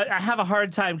 I have a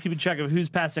hard time keeping track of who's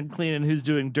passing clean and who's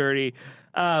doing dirty.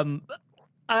 There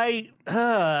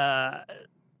ought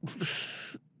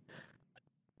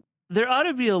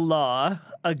to be a law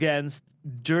against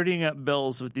dirtying up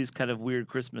bills with these kind of weird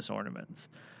Christmas ornaments.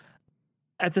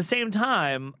 At the same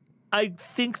time, I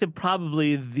think that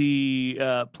probably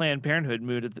the Planned Parenthood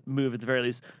move at the very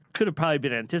least could have probably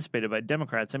been anticipated by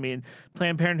Democrats. I mean,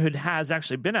 Planned Parenthood has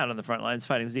actually been out on the front lines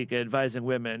fighting Zika, advising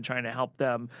women, trying to help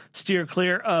them steer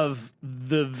clear of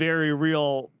the very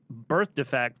real birth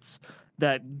defects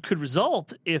that could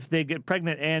result if they get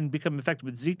pregnant and become infected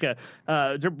with Zika.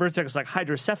 Birth defects like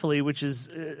hydrocephaly, which is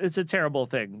it's a terrible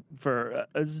thing for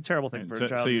a child.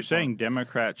 So you're saying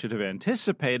Democrats should have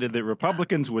anticipated that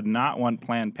Republicans would not want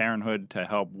Planned Parenthood to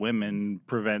help women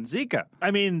prevent Zika? I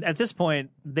mean, at this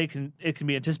point, it can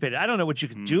be anticipated. I don't know what you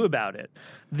can do about it.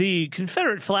 The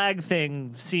Confederate flag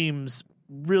thing seems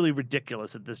really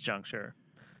ridiculous at this juncture.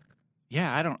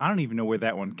 Yeah, I don't even know where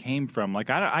that one came from. Like,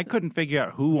 I couldn't figure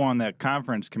out who on that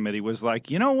conference committee was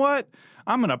like, you know what?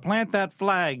 I'm going to plant that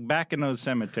flag back in those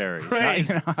cemeteries. Right.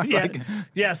 Yeah.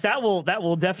 Yes, that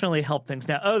will definitely help things.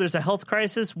 Now, there's a health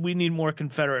crisis. We need more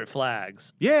Confederate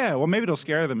flags. Yeah, well, maybe it'll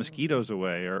scare the mosquitoes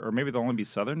away, or maybe they'll only be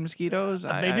southern mosquitoes.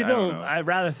 Maybe I don't know. I'd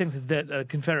rather think that a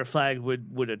Confederate flag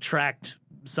would attract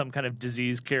some kind of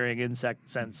disease-carrying insect,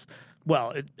 since, well,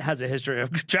 it has a history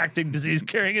of attracting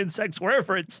disease-carrying insects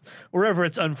wherever it's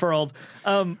unfurled.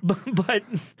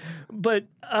 But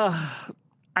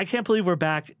I can't believe we're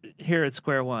back here at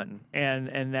square one,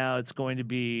 and now it's going to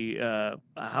be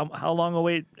how long a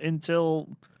wait until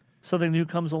something new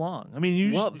comes along? I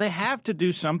mean, well, they have to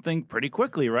do something pretty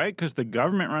quickly, right? Because the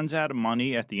government runs out of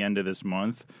money at the end of this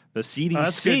month. The CDC,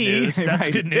 that's good news. That's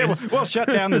right? good news. We'll shut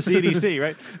down the CDC,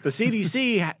 right? The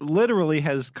CDC literally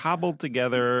has cobbled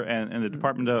together, and the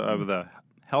Department of the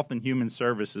Health and Human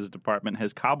Services Department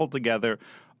has cobbled together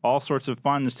all sorts of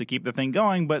funds to keep the thing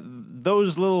going, but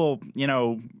those little,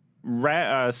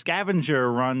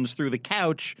 scavenger runs through the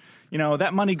couch,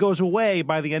 that money goes away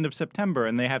by the end of September,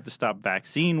 and they have to stop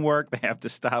vaccine work. They have to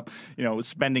stop,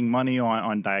 spending money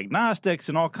on diagnostics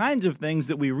and all kinds of things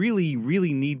that we really,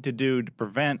 really need to do to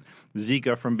prevent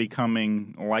Zika from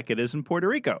becoming like it is in Puerto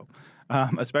Rico.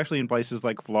 Especially in places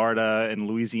like Florida and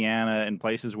Louisiana and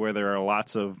places where there are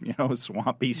lots of,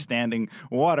 swampy standing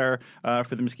water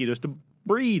for the mosquitoes to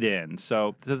breed in.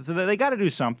 So they got to do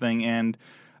something. And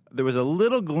there was a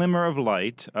little glimmer of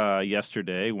light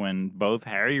yesterday when both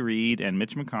Harry Reid and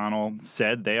Mitch McConnell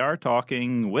said they are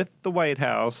talking with the White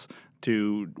House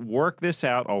to work this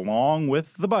out along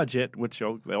with the budget, which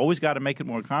they always got to make it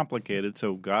more complicated,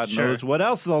 so God knows what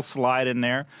else they'll slide in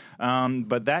there.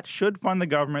 But that should fund the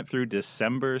government through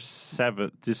December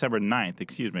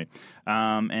 9th,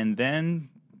 and then,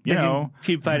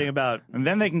 keep fighting about. And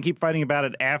then they can keep fighting about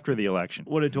it after the election.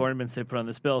 What adornments they put on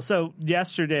this bill. So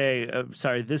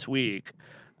this week,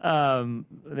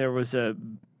 there was a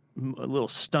little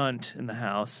stunt in the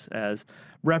House as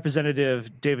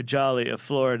Representative David Jolly of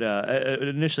Florida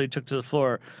initially took to the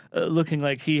floor looking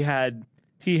like he had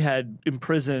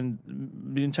imprisoned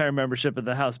the entire membership of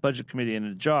the House Budget Committee in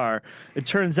a jar. It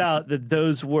turns out that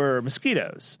those were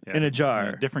mosquitoes in a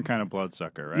jar. Yeah, different kind of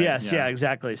bloodsucker, right? Yes, yeah,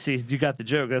 exactly. See, you got the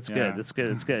joke. That's good. That's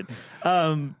good. That's good.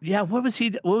 What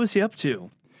was he up to?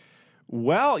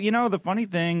 Well, the funny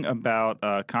thing about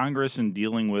Congress and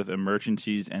dealing with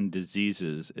emergencies and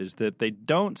diseases is that they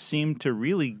don't seem to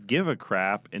really give a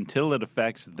crap until it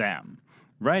affects them.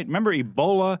 Right? Remember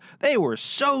Ebola? They were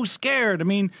so scared. I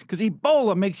mean, because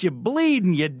Ebola makes you bleed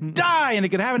and you die, and it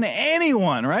could happen to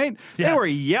anyone, right? Yes. They were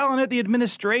yelling at the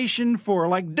administration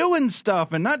for, doing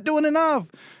stuff and not doing enough.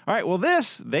 All right, well,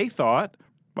 they thought,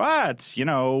 but,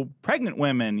 pregnant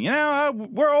women,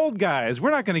 we're old guys.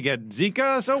 We're not going to get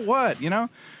Zika, so what,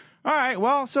 All right,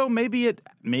 well, so maybe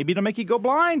it'll make you go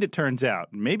blind, it turns out.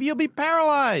 Maybe you'll be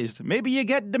paralyzed. Maybe you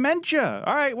get dementia.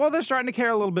 All right, well, they're starting to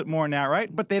care a little bit more now,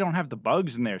 right? But they don't have the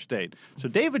bugs in their state. So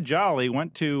David Jolly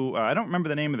went to, I don't remember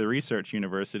the name of the research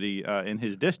university in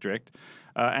his district,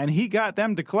 and he got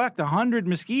them to collect 100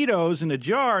 mosquitoes in a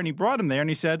jar, and he brought them there, and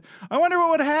he said, I wonder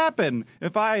what would happen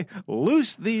if I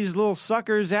loosed these little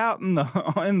suckers out in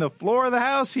the floor of the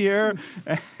house here.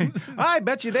 I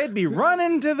bet you they'd be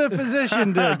running to the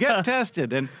physician to get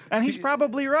tested, and he's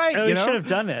probably right. He should have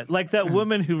done it, like that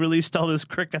woman who released all those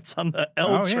crickets on the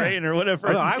L train or whatever.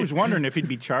 Well, I was wondering if he'd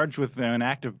be charged with an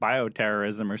act of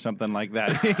bioterrorism or something like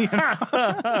that.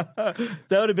 That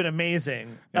would have been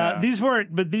amazing. Yeah.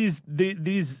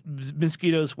 These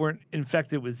mosquitoes weren't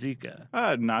infected with Zika.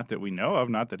 Not that we know of,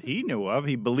 not that he knew of.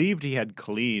 He believed he had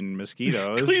clean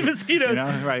mosquitoes. Clean mosquitoes.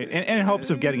 Right. In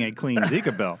hopes of getting a clean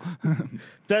Zika bill.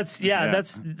 That's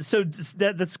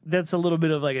a little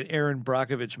bit of like an Aaron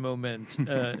Brockovich moment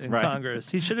in Right. Congress.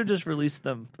 He should have just released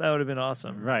them. That would have been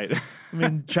awesome. Right. I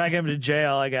mean, drag him to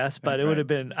jail, I guess, but it would have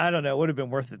been, I don't know, it would have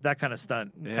been worth it. That kind of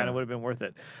stunt kind of would have been worth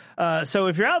it. So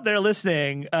if you're out there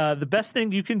listening, the best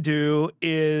thing you can do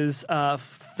is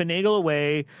finagle a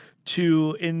way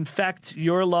to infect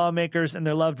your lawmakers and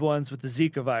their loved ones with the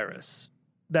Zika virus.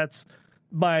 That's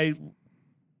my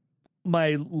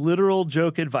literal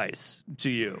joke advice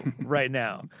to you right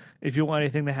now, if you want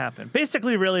anything to happen.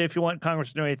 Basically, really, if you want Congress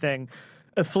to do anything,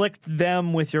 afflict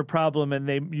them with your problem,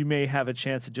 and you may have a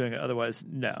chance of doing it. Otherwise,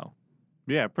 no.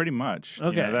 Yeah, pretty much.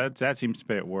 Okay. That seems to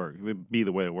be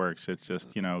the way it works. It's just,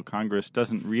 Congress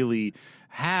doesn't really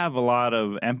have a lot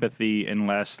of empathy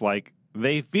unless,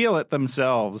 they feel it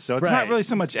themselves. So it's not really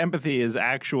so much empathy as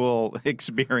actual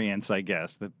experience, I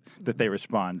guess, that they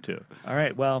respond to. All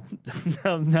right. Well,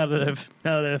 now that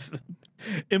I've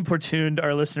importuned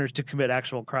our listeners to commit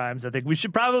actual crimes, I think we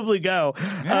should probably go.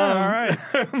 Yeah, all right.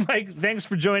 Mike, thanks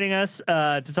for joining us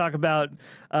to talk about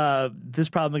this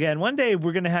problem again. One day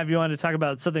we're going to have you on to talk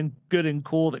about something good and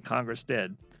cool that Congress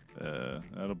did.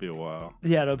 That'll be a while.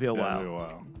 Yeah, it'll be a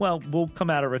while. Well, we'll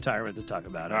come out of retirement to talk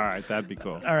about it. All right, that'd be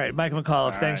cool. All right, Mike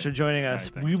McAuliffe, thanks for joining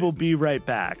us. Right, we will Jason. be right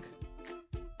back.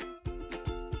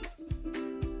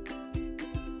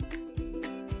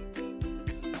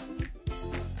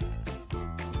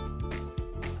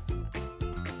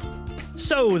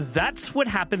 So that's what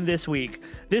happened this week.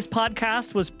 This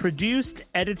podcast was produced,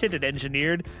 edited, and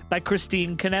engineered by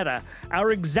Christine Canetta.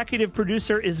 Our executive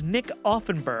producer is Nick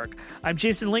Offenberg. I'm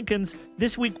Jason Linkins.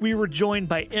 This week we were joined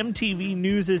by MTV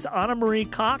News' Anna Marie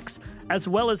Cox, as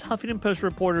well as Huffington Post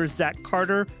reporters Zach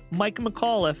Carter, Mike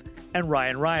McAuliffe, and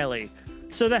Ryan Riley.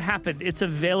 So That Happened. It's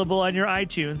available on your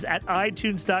iTunes at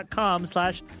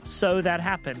itunes.com/So That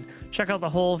Happened. Check out the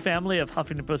whole family of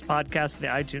Huffington Post podcasts in the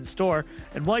iTunes store.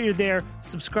 And while you're there,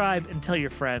 subscribe and tell your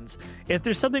friends. If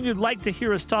there's something you'd like to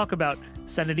hear us talk about,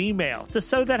 send an email to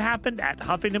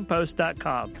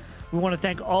sothathappened@huffingtonpost.com. We want to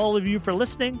thank all of you for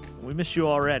listening. We miss you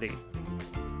already.